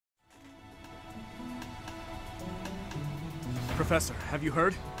Professor, have you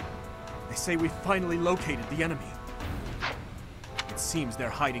heard? They say we finally located the enemy. It seems they're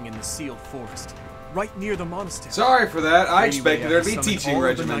hiding in the sealed forest, right near the monastery. Sorry for that. I Lady expected Rhea there to has be summoned teaching all of the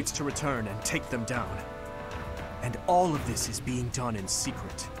regiment. knights to return and take them down. And all of this is being done in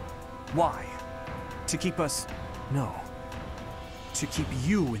secret. Why? To keep us... No. To keep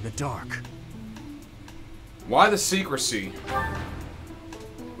you in the dark. Why the secrecy?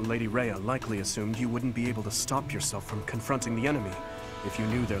 Lady Rhea likely assumed you wouldn't be able to stop yourself from confronting the enemy if you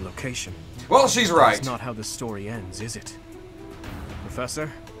knew their location. Well, she's right. That's not how the story ends, is it?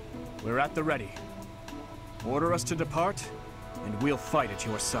 Professor, we're at the ready. Order us to depart, and we'll fight at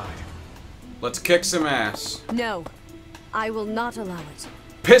your side. Let's kick some ass. No, I will not allow it.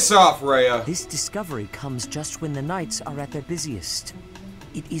 Piss off, Rhea. This discovery comes just when the knights are at their busiest.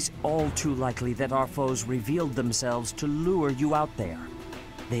 It is all too likely that our foes revealed themselves to lure you out there.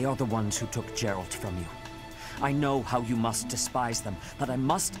 They are the ones who took Geralt from you. I know how you must despise them, but I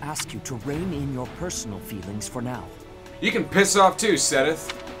must ask you to rein in your personal feelings for now. You can piss off too, Sedith.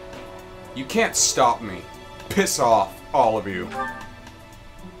 You can't stop me. Piss off, all of you.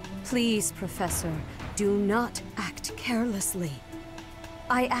 Please, Professor, do not act carelessly.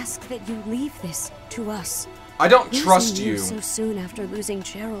 I ask that you leave this to us. I don't trust Losing you. so soon after losing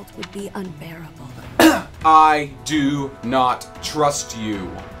Geralt would be unbearable. I do not trust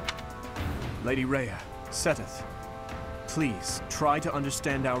you. Lady Rhea, Seteth, please try to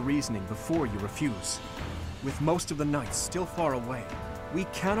understand our reasoning before you refuse. With most of the knights still far away, we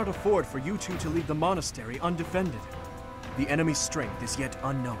cannot afford for you two to leave the monastery undefended. The enemy's strength is yet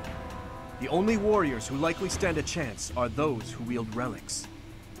unknown. The only warriors who likely stand a chance are those who wield relics.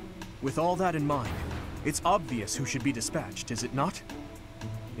 With all that in mind, it's obvious who should be dispatched, is it not?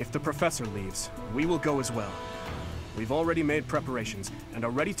 If the professor leaves, we will go as well. We've already made preparations and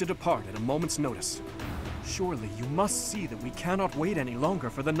are ready to depart at a moment's notice. Surely you must see that we cannot wait any longer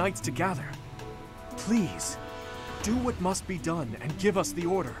for the knights to gather. Please, do what must be done and give us the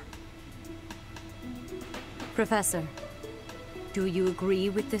order. Professor, do you agree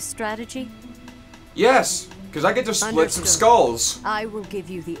with this strategy? Yes, because I get to split some Understood. skulls. I will give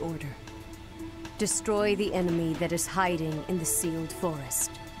you the order. Destroy the enemy that is hiding in the sealed forest.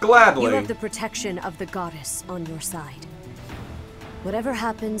 Gladly. You have the protection of the goddess on your side. Whatever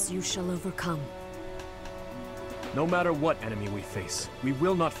happens, you shall overcome. No matter what enemy we face, we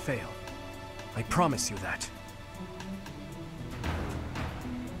will not fail. I promise you that.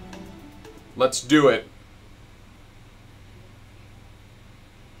 Let's do it.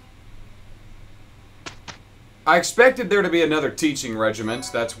 I expected there to be another teaching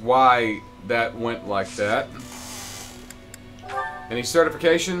regiment. That's why that went like that. Any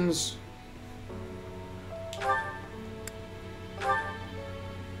certifications?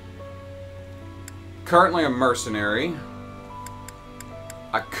 Currently a mercenary.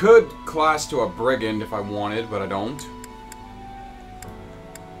 I could class to a brigand if I wanted, but I don't.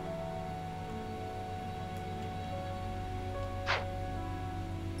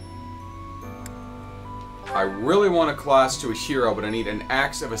 I really want to class to a hero, but I need an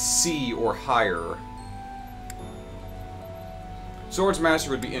axe of a C or higher. Swordsmaster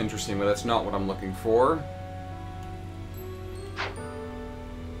would be interesting, but that's not what I'm looking for.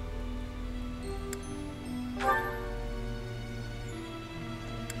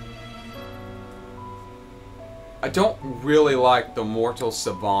 I don't really like the Mortal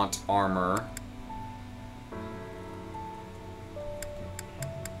Savant armor.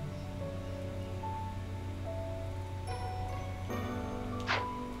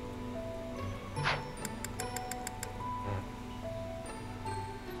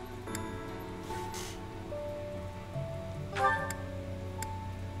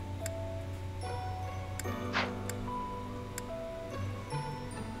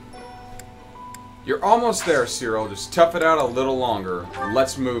 You're almost there, Cyril. Just tough it out a little longer.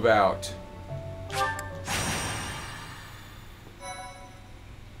 Let's move out.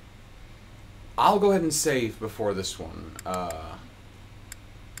 I'll go ahead and save before this one.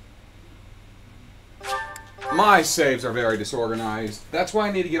 My saves are very disorganized. That's why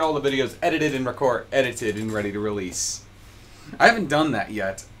I need to get all the videos edited and ready to release. I haven't done that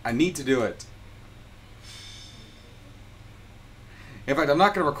yet. I need to do it. In fact, I'm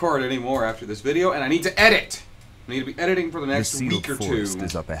not going to record anymore after this video, and I need to edit. I need to be editing for the next week or two. The sealed forest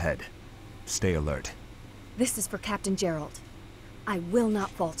is up ahead. Stay alert. This is for Captain Gerald. I will not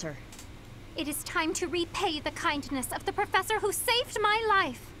falter. It is time to repay the kindness of the professor who saved my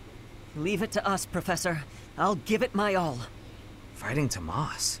life. Leave it to us, Professor. I'll give it my all. Fighting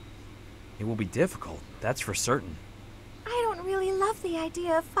Tomas. It will be difficult, that's for certain. I don't really love the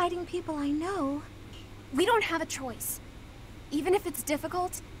idea of fighting people I know. We don't have a choice. Even if it's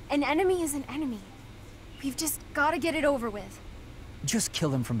difficult, an enemy is an enemy. We've just gotta get it over with. Just kill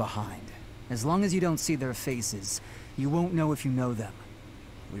them from behind. As long as you don't see their faces, you won't know if you know them.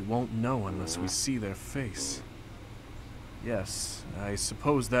 We won't know unless we see their face. Yes, I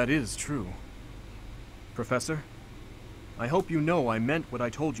suppose that is true. Professor, I hope you know I meant what I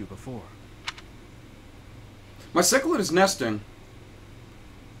told you before. My cichlid is nesting.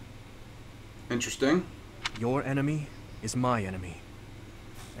 Interesting. Your enemy is my enemy,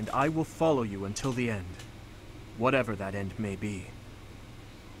 and I will follow you until the end, whatever that end may be.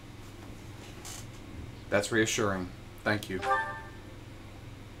 That's reassuring. Thank you.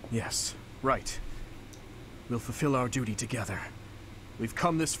 Yes, right. We'll fulfill our duty together. We've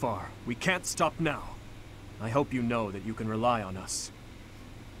come this far. We can't stop now. I hope you know that you can rely on us.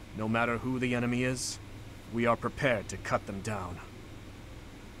 No matter who the enemy is, we are prepared to cut them down.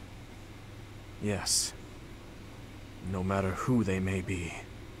 Yes. No matter who they may be.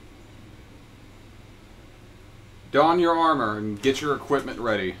 Don your armor and get your equipment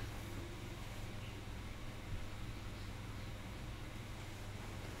ready.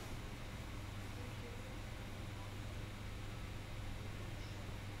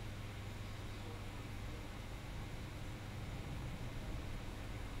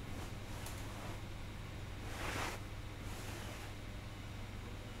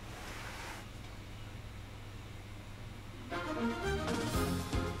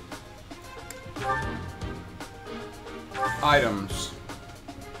 Items.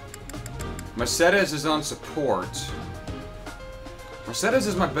 Mercedes is on support. Mercedes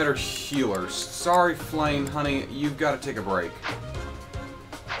is my better healer. Sorry, Flame, honey, you've got to take a break.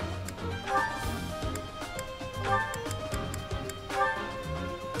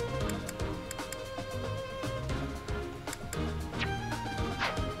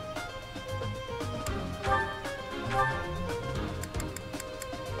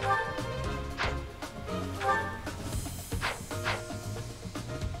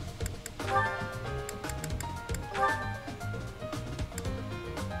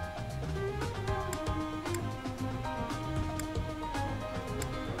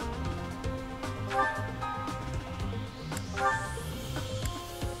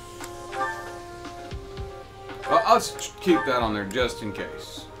 I'll just keep that on there just in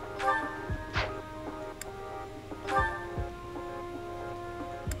case.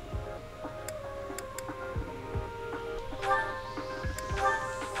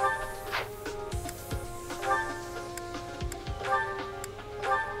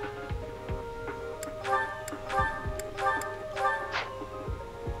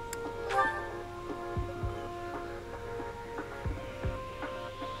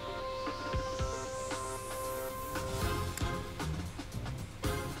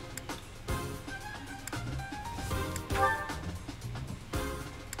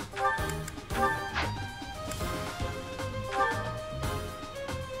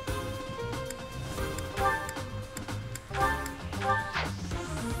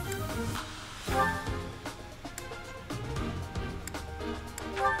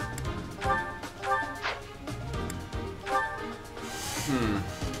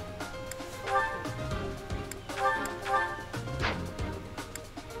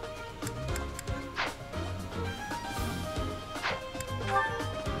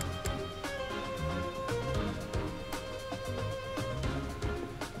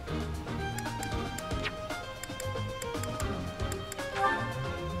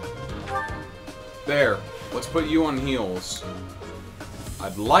 There. Let's put you on heals.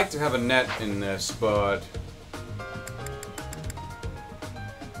 I'd like to have a net in this, but...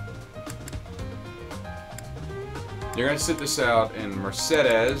 You're gonna sit this out in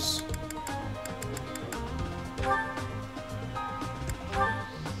Mercedes.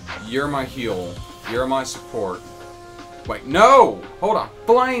 You're my heal. You're my support. Wait, no! Hold on.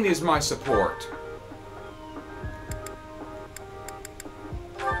 Blaine is my support.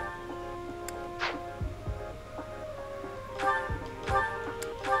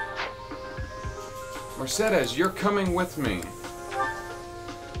 Mercedes, you're coming with me.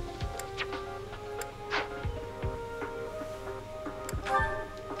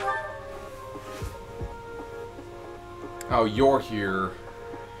 Oh, you're here.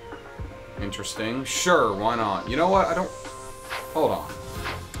 Interesting. Sure, why not? You know what? I don't... Hold on.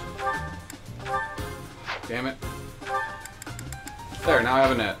 Damn it. There, now I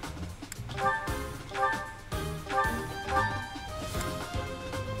have a net.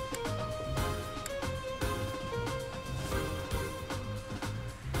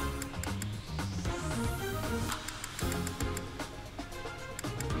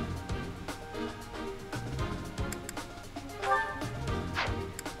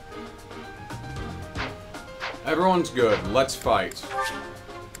 Everyone's good. Let's fight.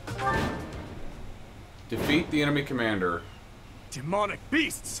 Defeat the enemy commander. Demonic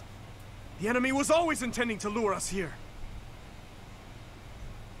beasts! The enemy was always intending to lure us here.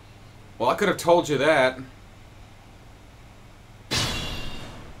 Well, I could have told you that.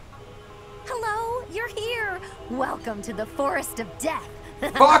 Hello, you're here. Welcome to the Forest of Death.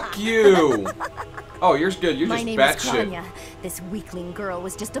 Fuck you! Oh, yours good. You're My just name is batshit. Kranya. This weakling girl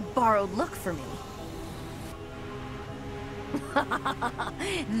was just a borrowed look for me.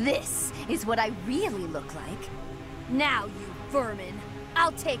 This is what I really look like. Now, you vermin,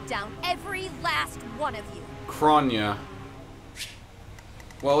 I'll take down every last one of you. Kranya.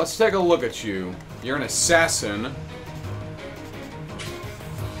 Well, let's take a look at you. You're an assassin.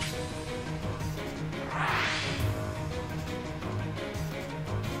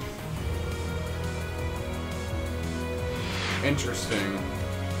 Interesting.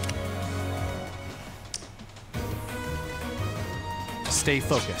 Stay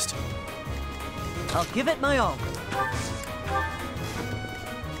focused. I'll give it my all.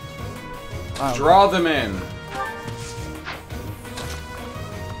 Draw them in.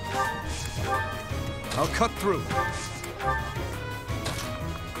 I'll cut through.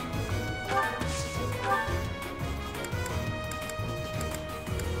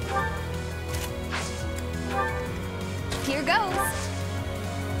 Here goes.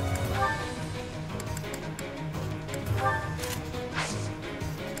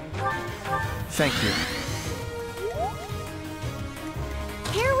 Thank you.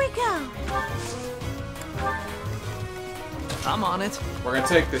 Here we go. I'm on it. We're gonna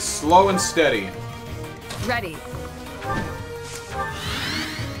take this slow and steady. Ready.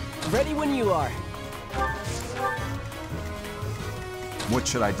 Ready when you are. What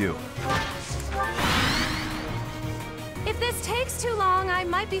should I do? If this takes too long, I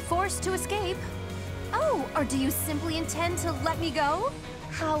might be forced to escape. Oh, or do you simply intend to let me go?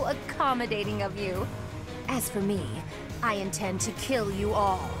 How accommodating of you. As for me, I intend to kill you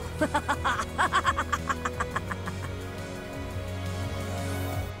all.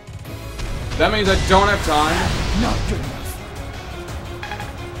 That means I don't have time. Not good enough.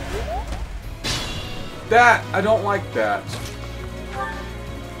 That, I don't like that.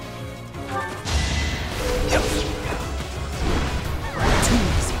 Too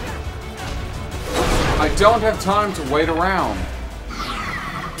easy. I don't have time to wait around.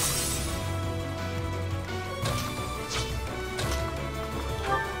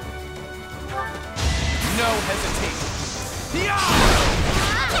 No hesitation.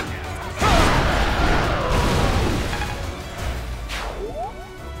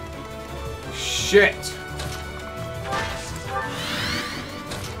 Shit.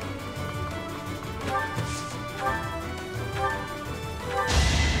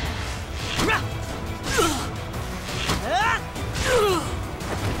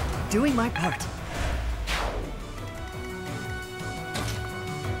 Doing my part.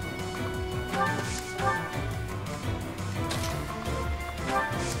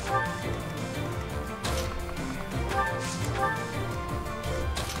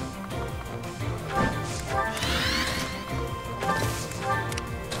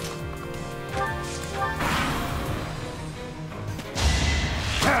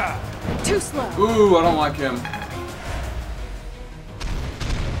 Too slow. Ooh, I don't like him.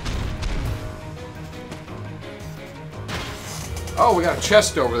 Oh, we got a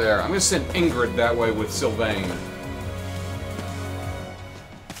chest over there. I'm gonna send Ingrid that way with Sylvain.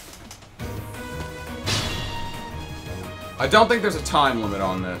 I don't think there's a time limit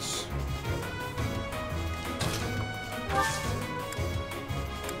on this.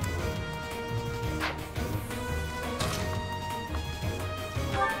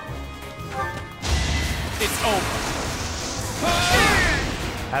 It's over.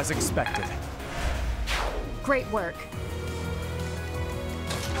 As expected. Great work.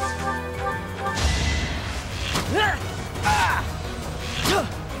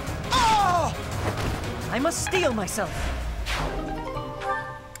 I must steel myself.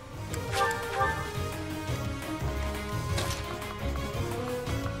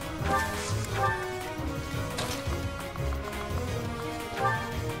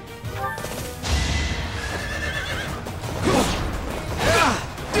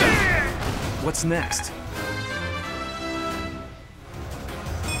 What's next?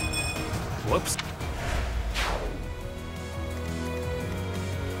 Whoops.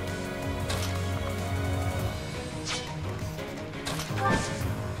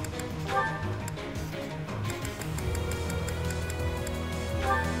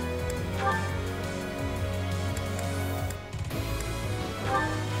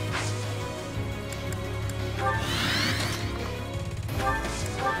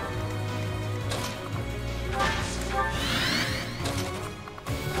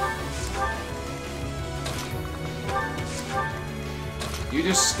 you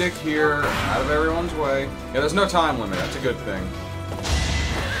just stick here, out of everyone's way. Yeah, there's no time limit. That's a good thing.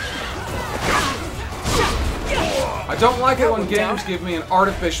 I don't like it when games give me an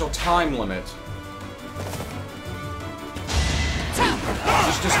artificial time limit.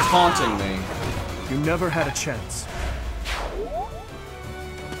 It's just taunting me. You never had a chance.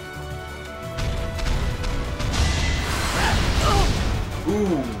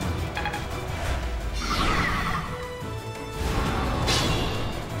 Ooh.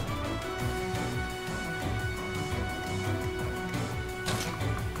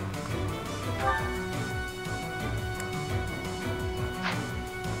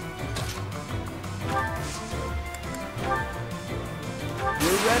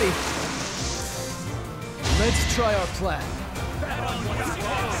 We're ready. Let's try our plan.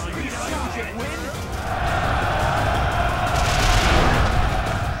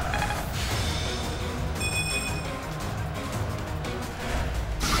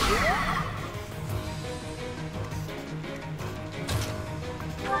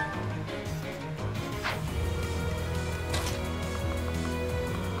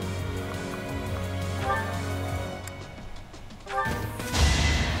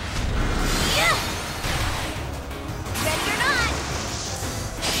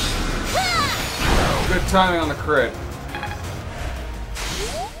 Good timing on the crit.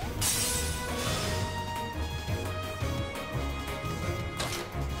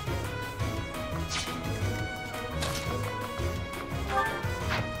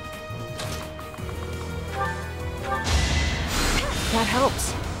 That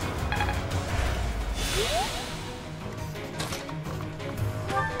helps.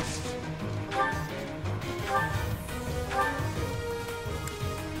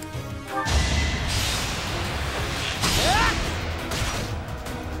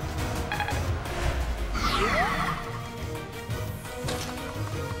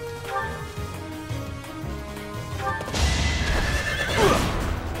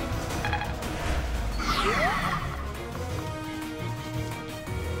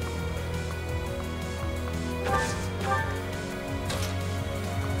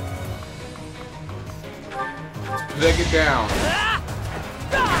 Take it down.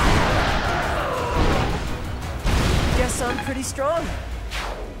 Guess I'm pretty strong.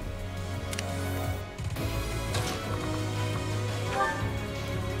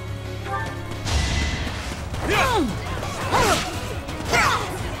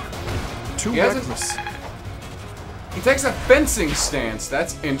 Too He has reckless. He takes a fencing stance.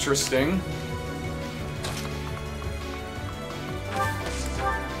 That's interesting.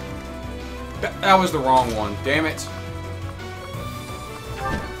 That was the wrong one. Damn it.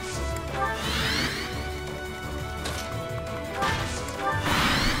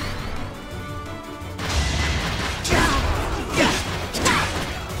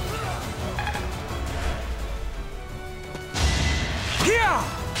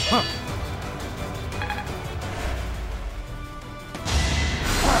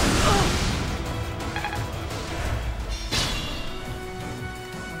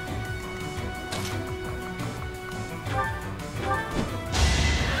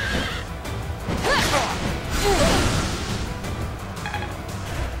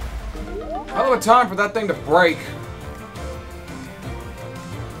 Hell of a time for that thing to break.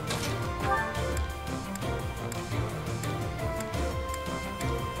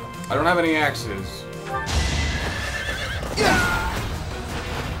 I don't have any axes.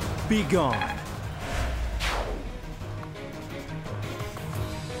 Be gone.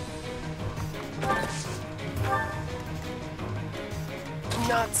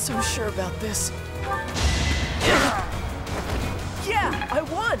 Not so sure about this. Yeah, I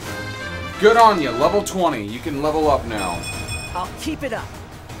won! Good on you, level 20. You can level up now. I'll keep it up.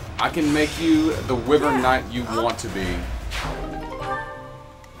 I can make you the Wyvern Knight you want to be.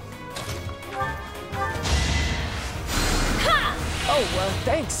 Oh, well,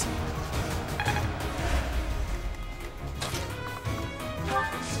 thanks.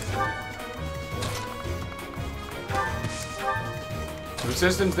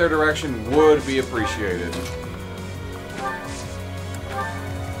 Resistance their direction would be appreciated.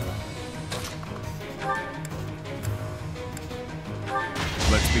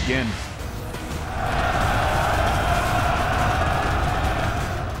 Let's begin.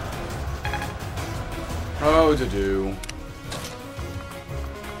 Oh, to do.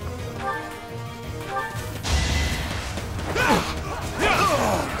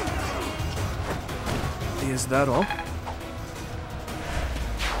 Is that all?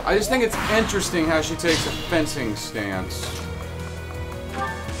 I just think it's interesting how she takes a fencing stance.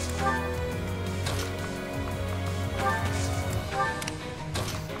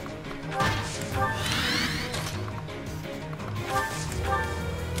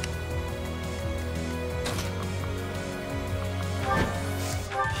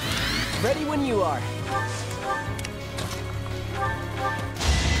 Ready when you are.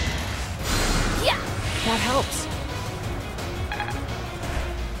 Yeah! That helps.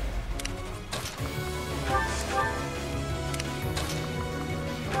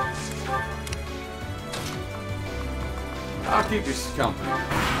 I'll keep you company.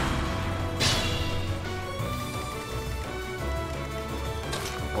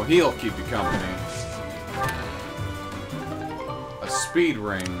 Well, he'll keep you company. A speed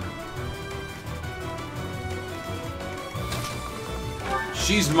ring.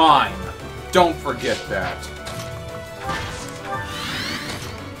 She's mine. Don't forget that.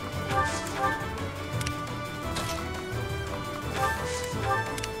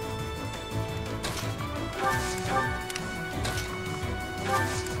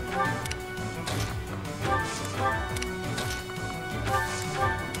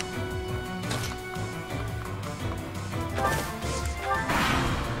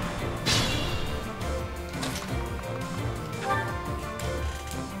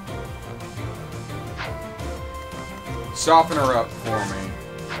 Soften her up for me.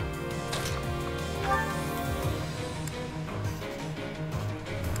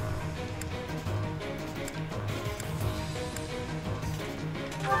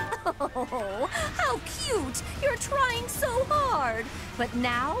 Oh, how cute! You're trying so hard. But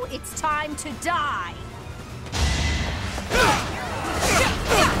now it's time to die.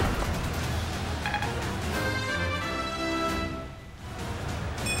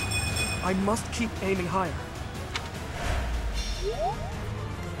 I must keep aiming higher.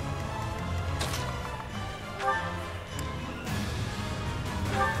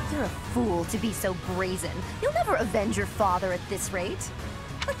 You're a fool to be so brazen. You'll never avenge your father at this rate.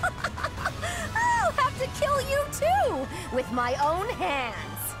 I'll have to kill you too, with my own hands.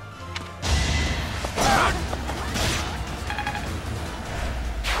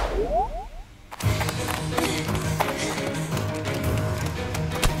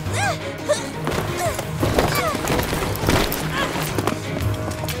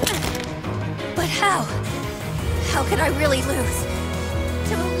 But how? How could I really lose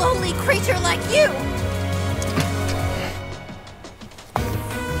to a lowly creature like you?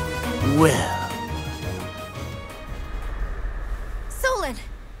 Well. Solon,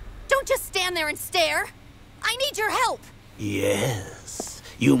 don't just stand there and stare. I need your help. Yes,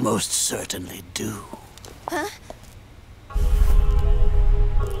 you most certainly do. Huh?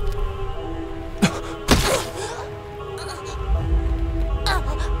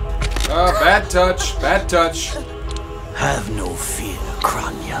 Bad touch, bad touch. Have no fear,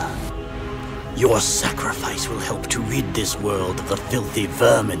 Kranya. Your sacrifice will help to rid this world of the filthy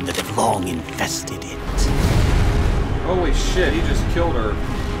vermin that have long infested it. Holy shit, he just killed her.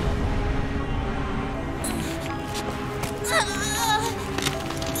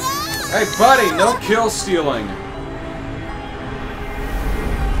 Hey buddy, no kill stealing.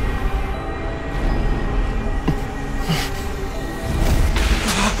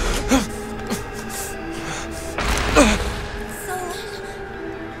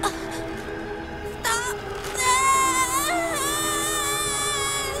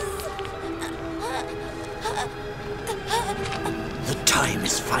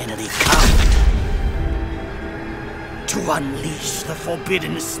 Unleash the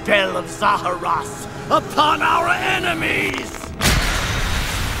forbidden spell of Zaharas upon our enemies!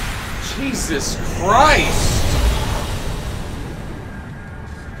 Jesus Christ!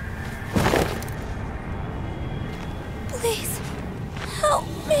 Please, help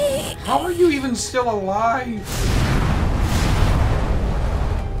me! How are you even still alive?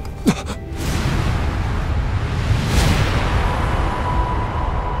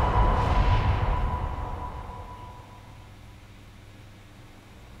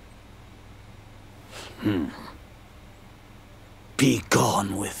 Be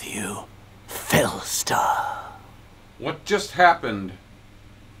gone with you, Fellstar. What just happened?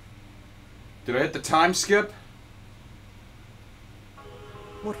 Did I hit the time skip?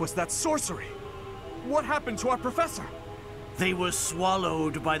 What was that sorcery? What happened to our professor? They were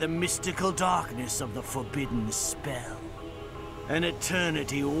swallowed by the mystical darkness of the forbidden spell. An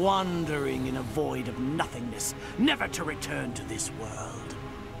eternity wandering in a void of nothingness, never to return to this world.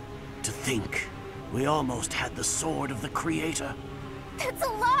 To think we almost had the sword of the Creator. That's a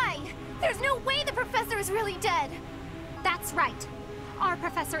lie! There's no way the professor is really dead! That's right. Our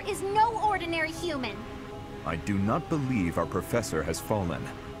professor is no ordinary human. I do not believe our professor has fallen.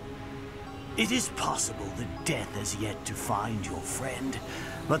 It is possible that death has yet to find your friend,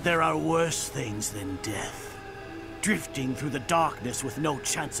 but there are worse things than death. Drifting through the darkness with no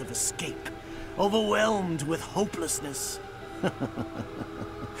chance of escape, overwhelmed with hopelessness.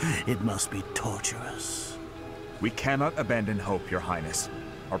 It must be torturous. We cannot abandon hope, Your Highness.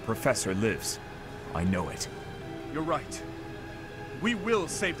 Our professor lives. I know it. You're right. We will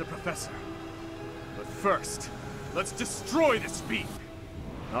save the professor. But first, let's destroy this being.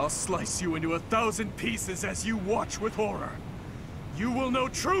 I'll slice you into 1,000 pieces as you watch with horror. You will know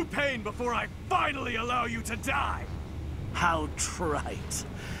true pain before I finally allow you to die. How trite.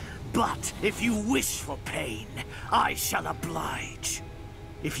 But if you wish for pain, I shall oblige.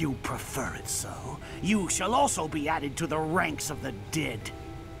 If you prefer it so, you shall also be added to the ranks of the dead.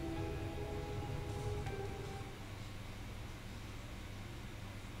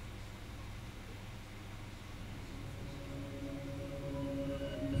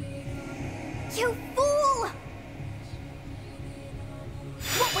 You fool!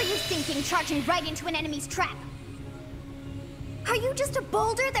 What were you thinking, charging right into an enemy's trap? Are you just a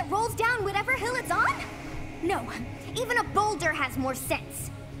boulder that rolls down whatever hill it's on? No, even a boulder has more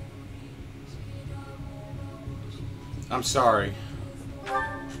sense. I'm sorry.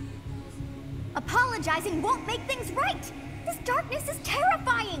 Apologizing won't make things right. This darkness is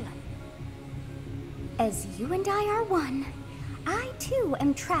terrifying. As you and I are one, I too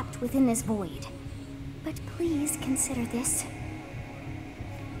am trapped within this void. But please consider this.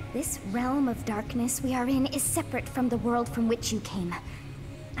 This realm of darkness we are in is separate from the world from which you came.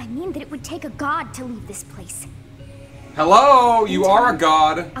 I mean that it would take a god to leave this place. Hello, you are a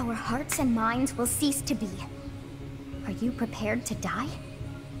god. Our hearts and minds will cease to be. Are you prepared to die?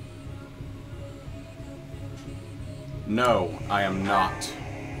 No, I am not.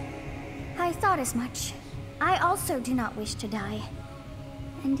 I thought as much. I also do not wish to die.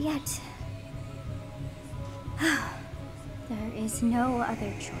 And yet... there is no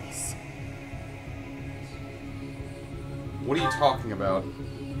other choice. What are you talking about?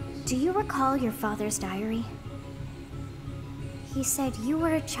 Do you recall your father's diary? He said you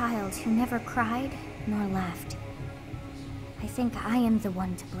were a child who never cried nor laughed. I think I am the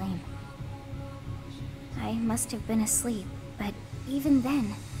one to blame. I must have been asleep, but even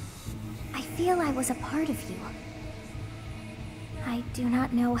then, I feel I was a part of you. I do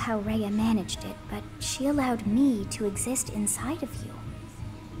not know how Rhea managed it, but she allowed me to exist inside of you.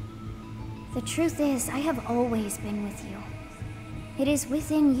 The truth is, I have always been with you. It is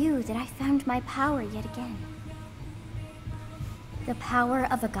within you that I found my power yet again. The power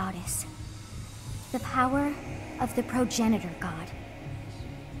of a goddess. The power of the progenitor god.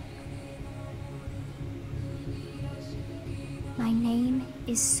 My name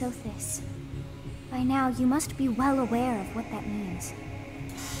is Sothis. By now, you must be well aware of what that means.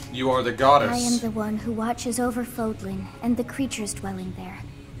 You are the goddess. I am the one who watches over Fodlan and the creatures dwelling there.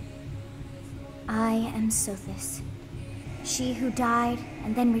 I am Sothis. She who died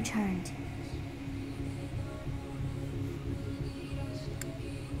and then returned.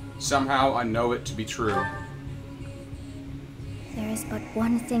 Somehow I know it to be true. There is but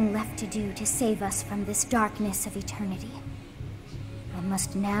one thing left to do to save us from this darkness of eternity. I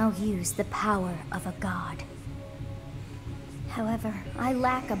must now use the power of a god. However, I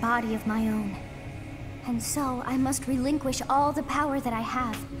lack a body of my own. And so I must relinquish all the power that I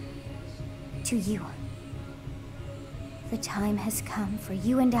have to you. The time has come for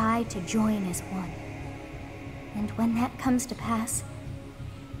you and I to join as one. And when that comes to pass,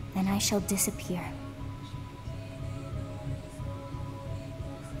 then I shall disappear.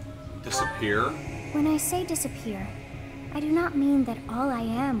 Disappear? When I say disappear, I do not mean that all I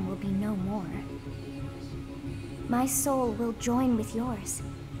am will be no more. My soul will join with yours,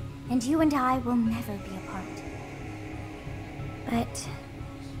 and you and I will never be apart. But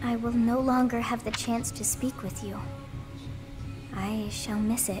I will no longer have the chance to speak with you. I shall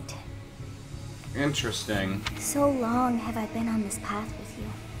miss it. Interesting. So long have I been on this path with you.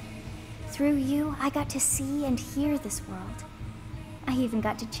 Through you, I got to see and hear this world. I even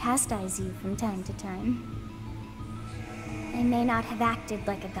got to chastise you from time to time. I may not have acted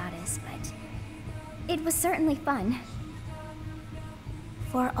like a goddess, but it was certainly fun.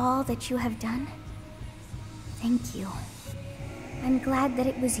 For all that you have done, thank you. I'm glad that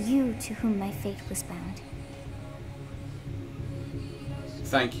it was you to whom my fate was bound.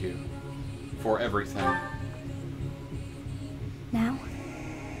 Thank you for everything. Now,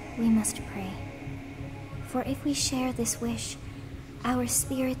 we must pray. For if we share this wish, our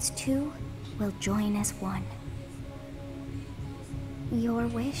spirits too will join as one. Your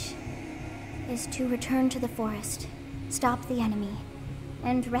wish is to return to the forest, stop the enemy,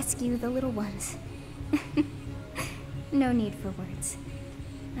 and rescue the little ones. No need for words.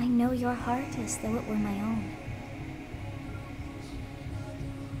 I know your heart as though it were my own.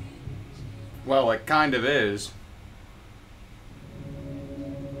 Well, it kind of is.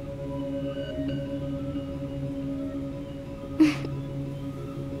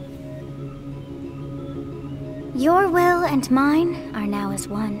 Your will and mine are now as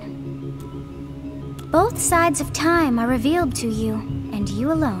one. Both sides of time are revealed to you, and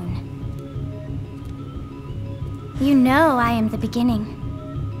you alone. You know I am the beginning.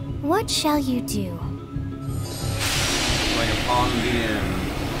 What shall you do? Bring upon the end.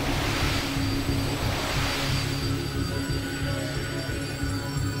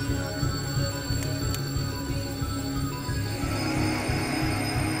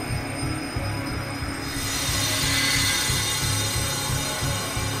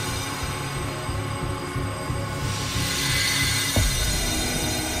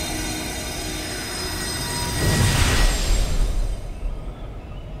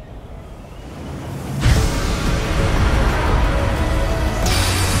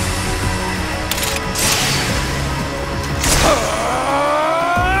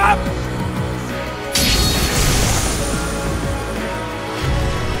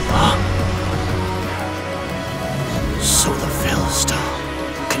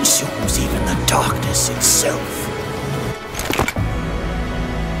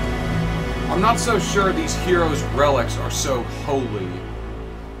 I'm not so sure these heroes' relics are so holy.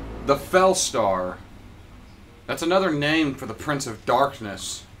 The Fellstar. That's another name for the Prince of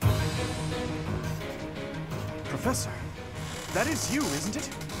Darkness. Professor, that is you, isn't it?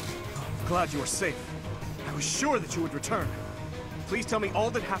 I'm glad you are safe. I was sure that you would return. Please tell me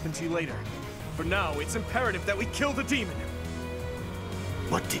all that happened to you later. For now, it's imperative that we kill the demon.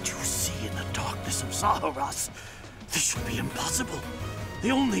 What did you see in the darkness of Zaharas? This would be impossible. The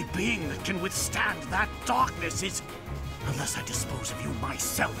only being that can withstand that darkness is... Unless I dispose of you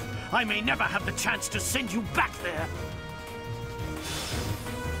myself, I may never have the chance to send you back there.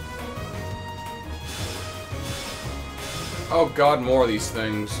 Oh god, more of these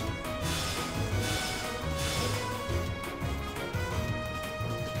things.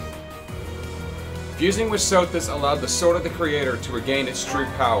 Fusing with Sothis allowed the Sword of the Creator to regain its true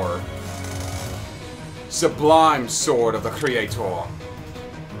power. Sublime Sword of the Creator.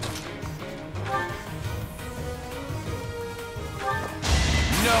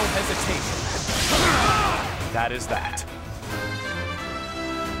 No hesitation. That is that.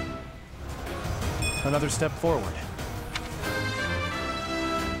 Another step forward.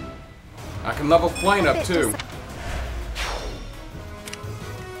 I can level Flame up too.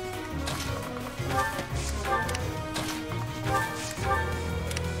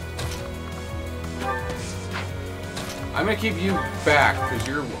 I'm gonna keep you back because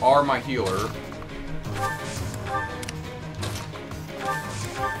you are my healer.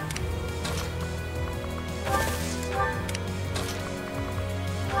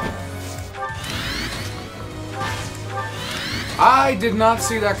 I did not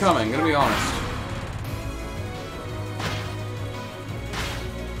see that coming, gonna be honest.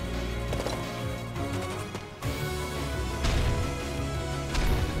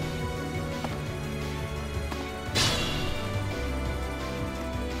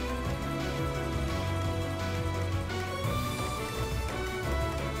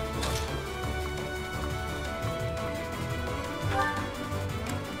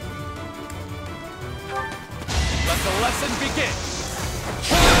 Let the lesson begin.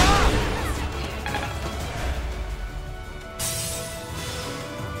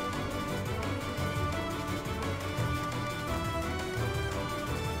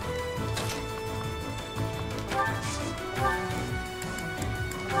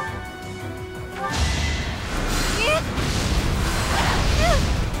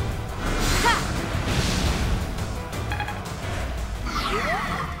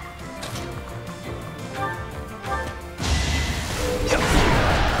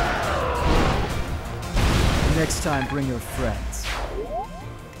 Next time, bring your friends.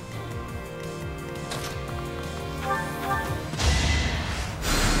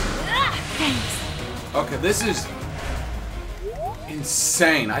 Okay, this is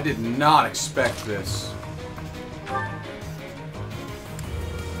insane. I did not expect this.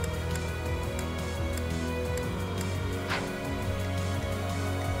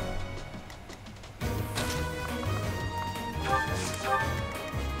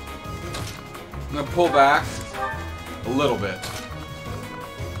 I'm gonna pull back a little bit.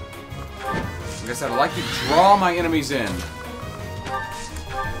 Like I said, I like to draw my enemies in.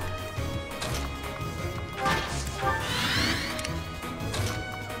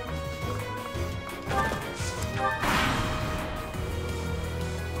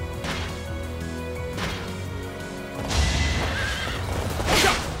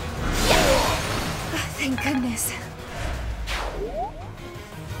 Thank goodness.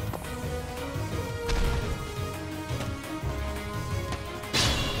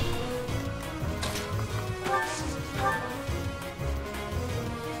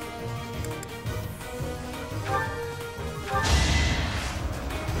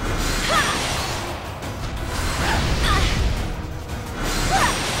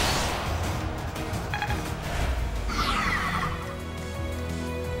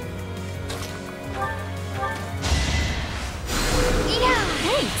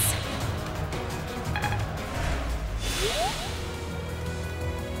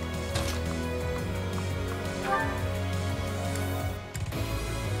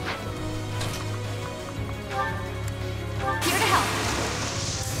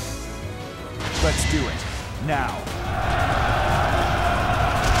 Let's do it. Now.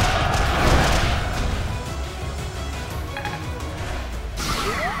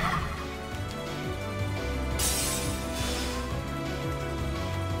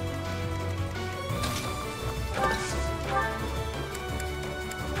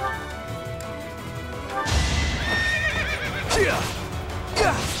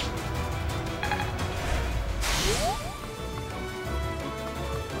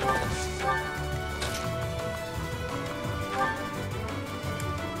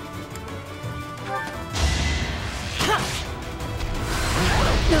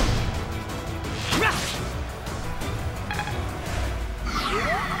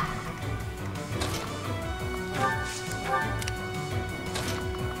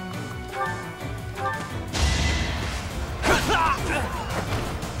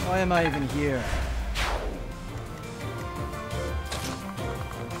 Why am I even here?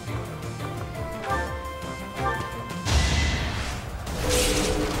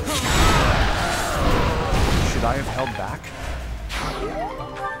 Should I have held back?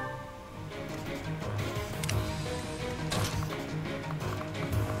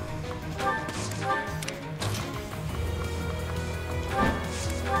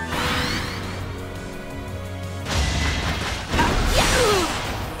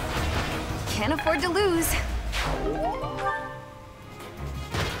 Can't afford to lose.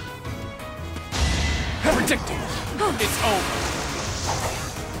 Predicted. It's over.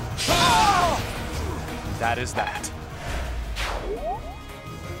 That is that.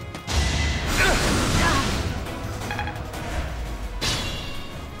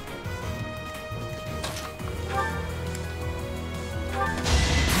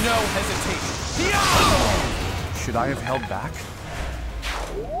 No hesitation. Should I have held back?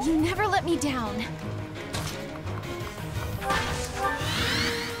 You never let me down.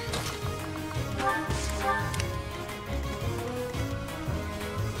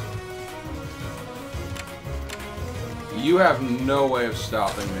 You have no way of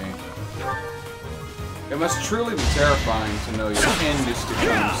stopping me. It must truly be terrifying to know your end is to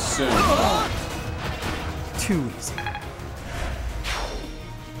come soon. Too easy.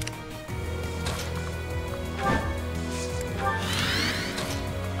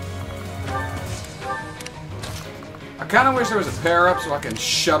 I kind of wish there was a pair-up so I can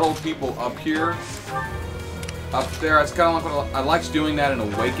shuttle people up here. Up there, it's kind of like what I liked doing that in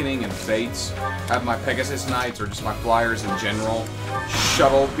Awakening and Fates. Have my Pegasus Knights or just my flyers in general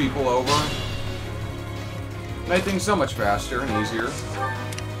shuttle people over. Made things so much faster and easier.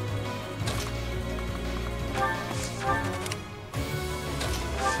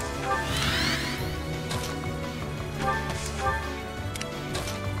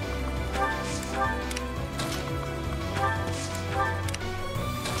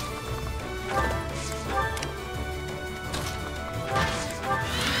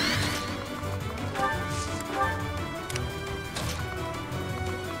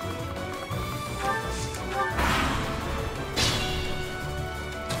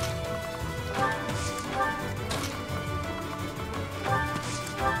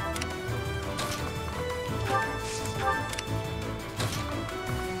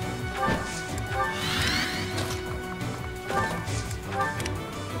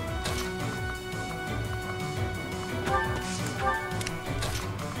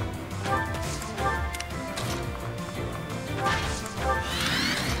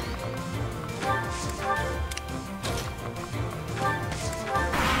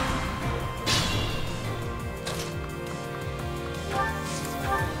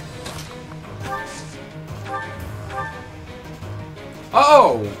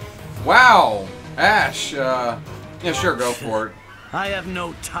 Oh! Wow! Ash, yeah, sure, go for it. I have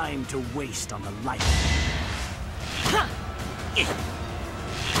no time to waste on the light. I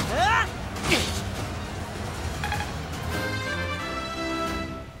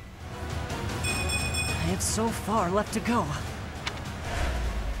have so far left to go.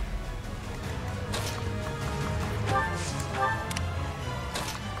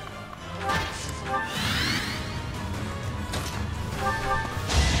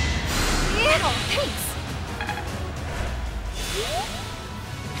 Thanks.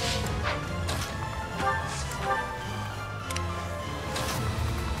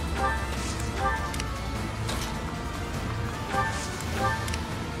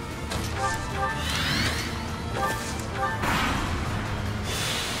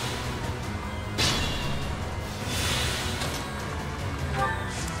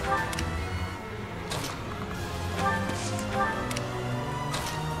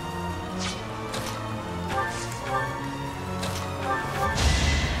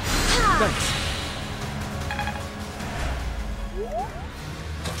 Thanks.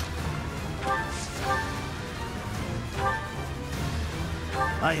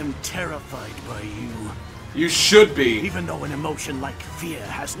 I am terrified by you. You should be. Even though an emotion like fear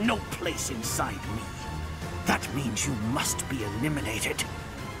has no place inside me, that means you must be eliminated.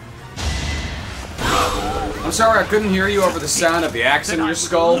 I'm sorry I couldn't hear you over the sound of the axe in your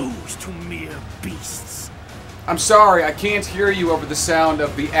skull. Lose to mere beasts. I'm sorry I can't hear you over the sound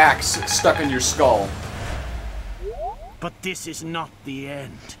of the axe stuck in your skull. But this is not the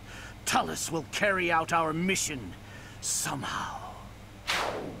end. Tullus will carry out our mission somehow.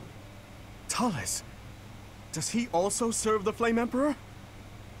 Tullus? Does he also serve the Flame Emperor?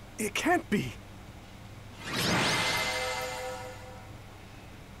 It can't be.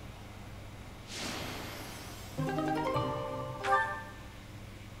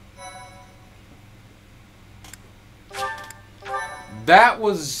 That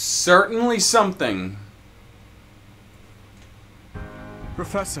was certainly something.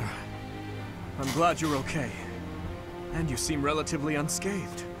 Professor, I'm glad you're okay. And you seem relatively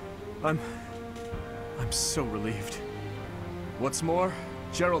unscathed. I'm so relieved. What's more,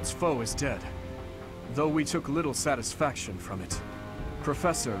 Geralt's foe is dead, though we took little satisfaction from it.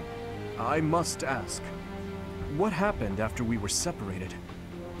 Professor, I must ask, what happened after we were separated?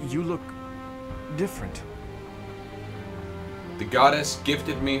 You look different. The goddess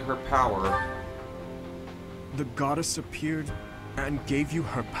gifted me her power. The goddess appeared and gave you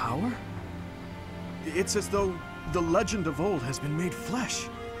her power? It's as though the legend of old has been made flesh.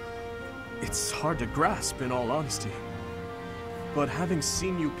 It's hard to grasp, in all honesty. But having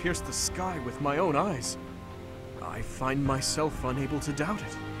seen you pierce the sky with my own eyes, I find myself unable to doubt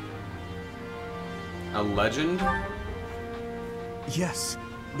it. A legend? Yes,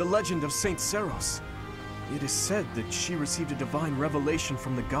 the legend of Saint Seros. It is said that she received a divine revelation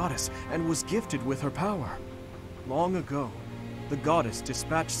from the goddess and was gifted with her power. Long ago, the goddess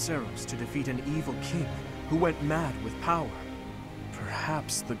dispatched Seros to defeat an evil king who went mad with power.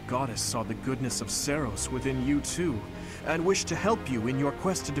 Perhaps the goddess saw the goodness of Seros within you too, and wished to help you in your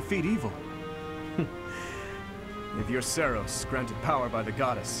quest to defeat evil. If you're Seros, granted power by the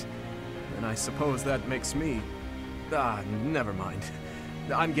goddess, then I suppose that makes me... never mind.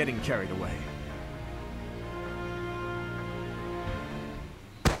 I'm getting carried away.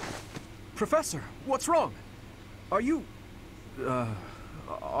 Professor, what's wrong? Are you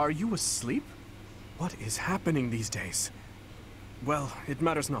asleep? What is happening these days? Well, it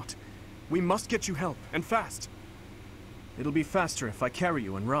matters not. We must get you help, and fast. It'll be faster if I carry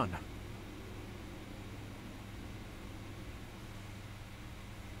you and run.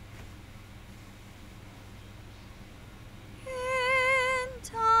 In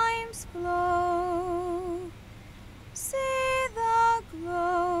time's flow, see the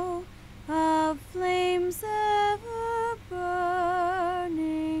glow of flames ever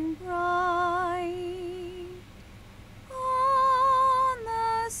burning bright. On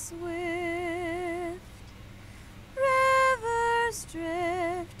the swift rivers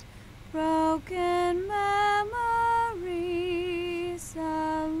drift, broken memories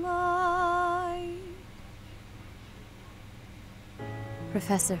alight.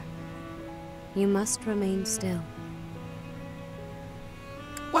 Professor, you must remain still.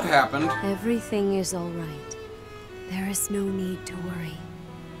 What happened? Everything is all right. There is no need to worry.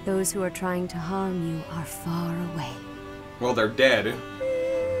 Those who are trying to harm you are far away. Well, they're dead.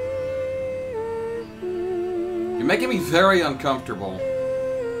 You're making me very uncomfortable.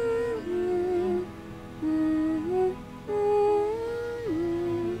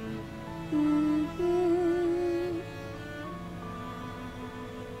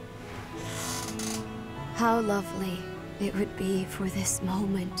 How lovely it would be for this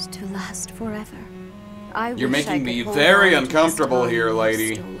moment to last forever. You're wish making I me could hold very on to this uncomfortable time here, you've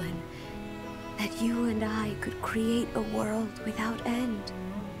lady. stolen, that you and I could create a world without end.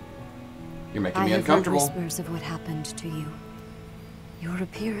 You're making me I have heard uncomfortable. whispers of what happened to you. Your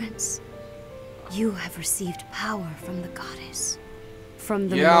appearance. You have received power from the goddess. From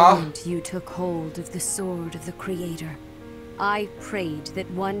the moment you took hold of the sword of the Creator, I prayed that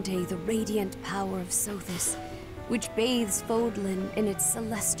one day the radiant power of Sothis, which bathes Fodlan in its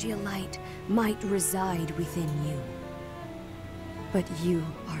celestial light, might reside within you. But you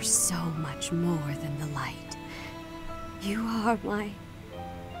are so much more than the light. You are my...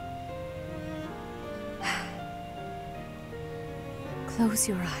 Close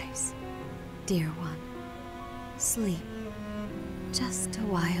your eyes, dear one. Sleep just a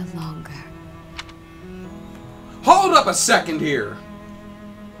while longer. Hold up a second here.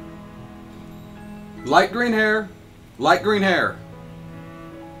 Light green hair. Light green hair.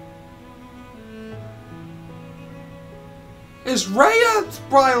 Is Rhea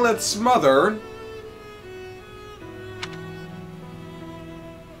Brileth's mother?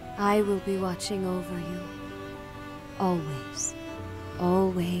 I will be watching over you. Always.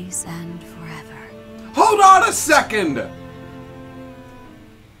 Always and forever. Hold on a second!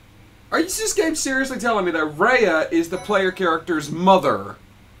 Are this game seriously telling me that Rhea is the player character's mother?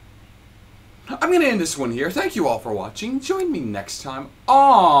 I'm going to end this one here. Thank you all for watching. Join me next time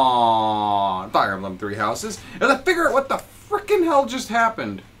on Fire Emblem Three Houses as I figure out what the frickin' hell just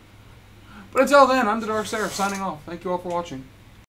happened. But until then, I'm the Dark Seraph signing off. Thank you all for watching.